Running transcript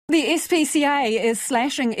The SPCA is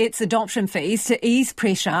slashing its adoption fees to ease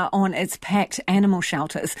pressure on its packed animal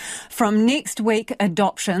shelters. From next week,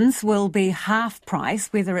 adoptions will be half price,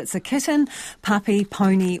 whether it's a kitten, puppy,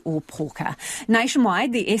 pony or porker.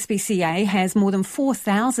 Nationwide, the SPCA has more than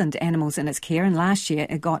 4,000 animals in its care, and last year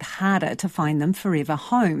it got harder to find them forever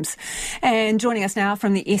homes. And joining us now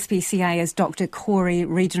from the SPCA is Dr. Corey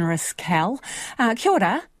Regeneris-Cal. Kia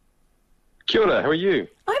ora. Kia ora, how are you?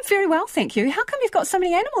 I'm very well, thank you. How come you've got so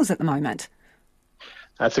many animals at the moment?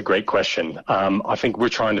 That's a great question. I think we're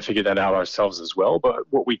trying to figure that out ourselves as well, but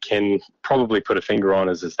what we can probably put a finger on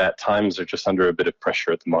is that times are just under a bit of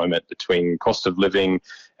pressure at the moment between cost of living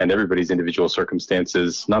and everybody's individual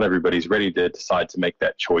circumstances. Not everybody's ready to decide to make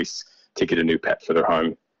that choice to get a new pet for their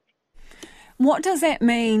home. What does that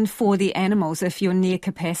mean for the animals if you're near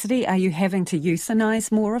capacity? Are you having to euthanise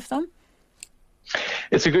more of them?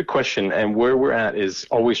 It's a good question, and where we're at is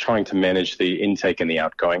always trying to manage the intake and the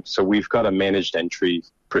outgoing. So we've got a managed entry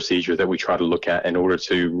procedure that we try to look at in order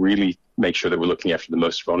to really make sure that we're looking after the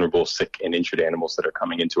most vulnerable, sick and injured animals that are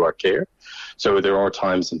coming into our care. So there are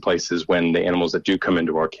times and places when the animals that do come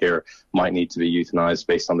into our care might need to be euthanized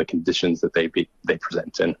based on the conditions that they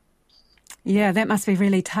present in. Yeah, that must be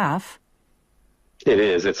really tough. It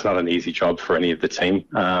is. It's not an easy job for any of the team.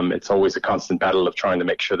 It's always a constant battle of trying to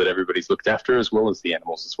make sure that everybody's looked after as well as the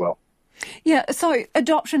animals as well. Yeah, so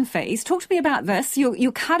adoption fees. Talk to me about this.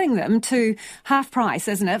 You're cutting them to half price,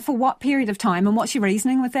 isn't it? For what period of time, and what's your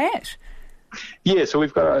reasoning with that? Yeah, so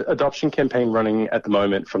we've got an adoption campaign running at the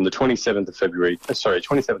moment from the 27th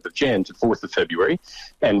of Jan to 4th of February.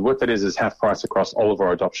 And what that is half price across all of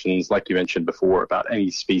our adoptions, like you mentioned before, about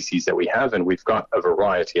any species that we have. And we've got a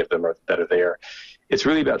variety of them that are there. It's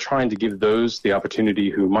really about trying to give those the opportunity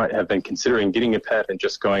who might have been considering getting a pet and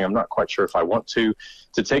just going, I'm not quite sure if I want to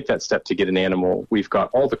take that step to get an animal. We've got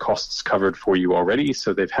all the costs covered for you already.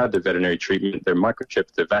 So they've had their veterinary treatment, they're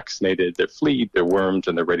microchipped, they're vaccinated, they're fleed, they're wormed,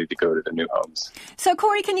 and they're ready to go to their new homes. So,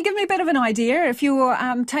 Corey, can you give me a bit of an idea? If you're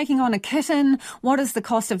taking on a kitten, what is the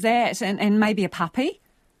cost of that, and maybe a puppy?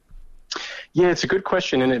 Yeah, it's a good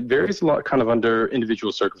question, and it varies a lot kind of under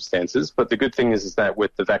individual circumstances. But the good thing is that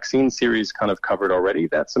with the vaccine series kind of covered already,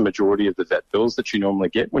 that's a majority of the vet bills that you normally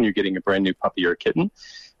get when you're getting a brand new puppy or a kitten.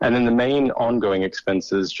 And then the main ongoing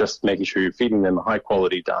expense is just making sure you're feeding them a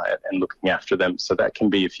high-quality diet and looking after them. So that can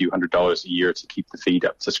be a few $100s a year to keep the feed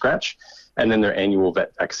up to scratch. And then their annual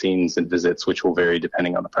vet vaccines and visits, which will vary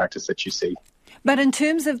depending on the practice that you see. But in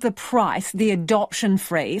terms of the price, the adoption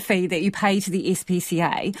fee that you pay to the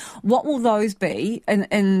SPCA, what will those be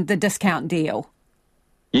in the discount deal?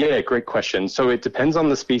 Yeah, great question. So it depends on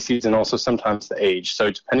the species and also sometimes the age.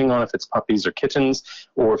 So depending on if it's puppies or kittens,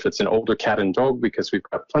 or if it's an older cat and dog, because we've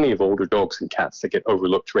got plenty of older dogs and cats that get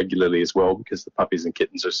overlooked regularly as well because the puppies and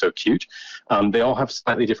kittens are so cute. They all have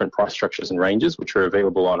slightly different price structures and ranges, which are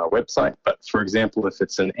available on our website. But for example, if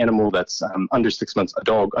it's an animal that's under 6 months, a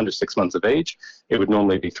dog under 6 months of age, it would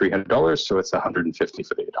normally be $300. So it's $150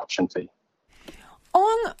 for the adoption fee.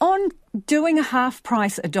 On doing a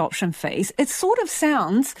half-price adoption fees, it sort of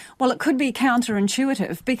sounds, well, it could be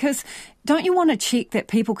counterintuitive because don't you want to check that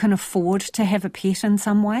people can afford to have a pet in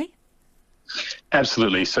some way?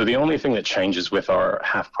 Absolutely. So the only thing that changes with our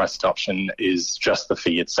half-price adoption is just the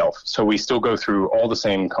fee itself. So we still go through all the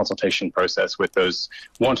same consultation process with those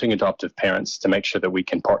wanting adoptive parents to make sure that we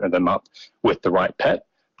can partner them up with the right pet.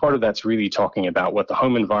 Part of that's really talking about what the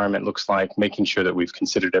home environment looks like, making sure that we've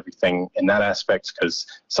considered everything in that aspect, because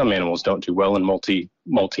some animals don't do well in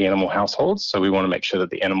multi-animal households. So we want to make sure that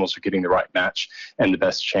the animals are getting the right match and the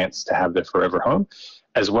best chance to have their forever home,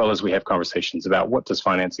 as well as we have conversations about what does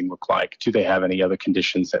financing look like? Do they have any other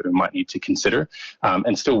conditions that we might need to consider,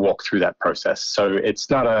 and still walk through that process. So it's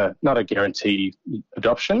not a guarantee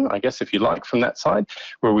adoption, I guess, if you like, from that side,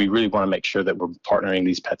 where we really want to make sure that we're partnering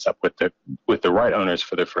these pets up with the right owners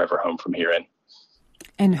for their forever home from here in.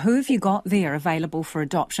 And who have you got there available for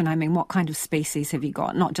adoption? I mean, what kind of species have you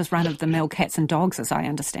got? Not just run-of-the-mill cats and dogs, as I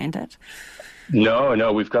understand it.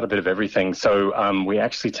 No, we've got a bit of everything. So we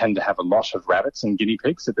actually tend to have a lot of rabbits and guinea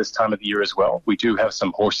pigs at this time of the year as well. We do have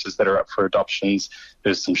some horses that are up for adoptions.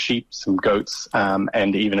 There's some sheep, some goats,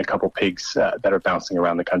 and even a couple pigs that are bouncing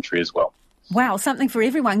around the country as well. Wow, something for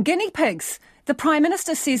everyone. Guinea pigs. The Prime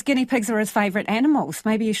Minister says guinea pigs are his favourite animals.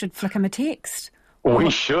 Maybe you should flick him a text.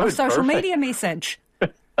 We should. A social media message.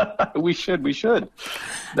 We should.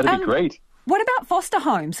 That'd be great. What about foster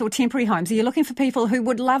homes or temporary homes? Are you looking for people who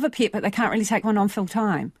would love a pet but they can't really take one on full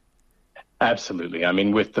time? Absolutely. I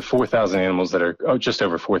mean, with the 4,000 animals that are, just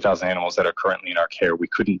over 4,000 animals that are currently in our care, we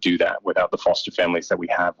couldn't do that without the foster families that we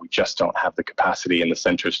have. We just don't have the capacity in the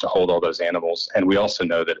centers to hold all those animals. And we also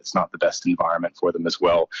know that it's not the best environment for them as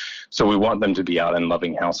well. So we want them to be out in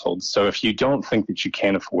loving households. So if you don't think that you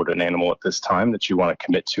can afford an animal at this time that you want to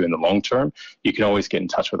commit to in the long term, you can always get in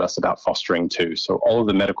touch with us about fostering too. So all of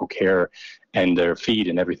the medical care and their feed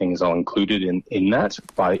and everything is all included in that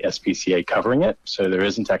by SPCA covering it. So there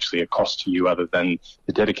isn't actually a cost to you other than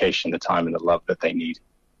the dedication, the time and the love that they need.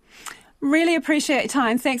 Really appreciate your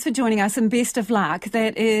time. Thanks for joining us and best of luck.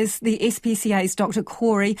 That is the SPCA's Dr.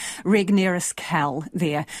 Corey Regneris-Cal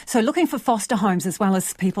there. So looking for foster homes as well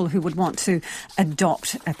as people who would want to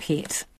adopt a pet.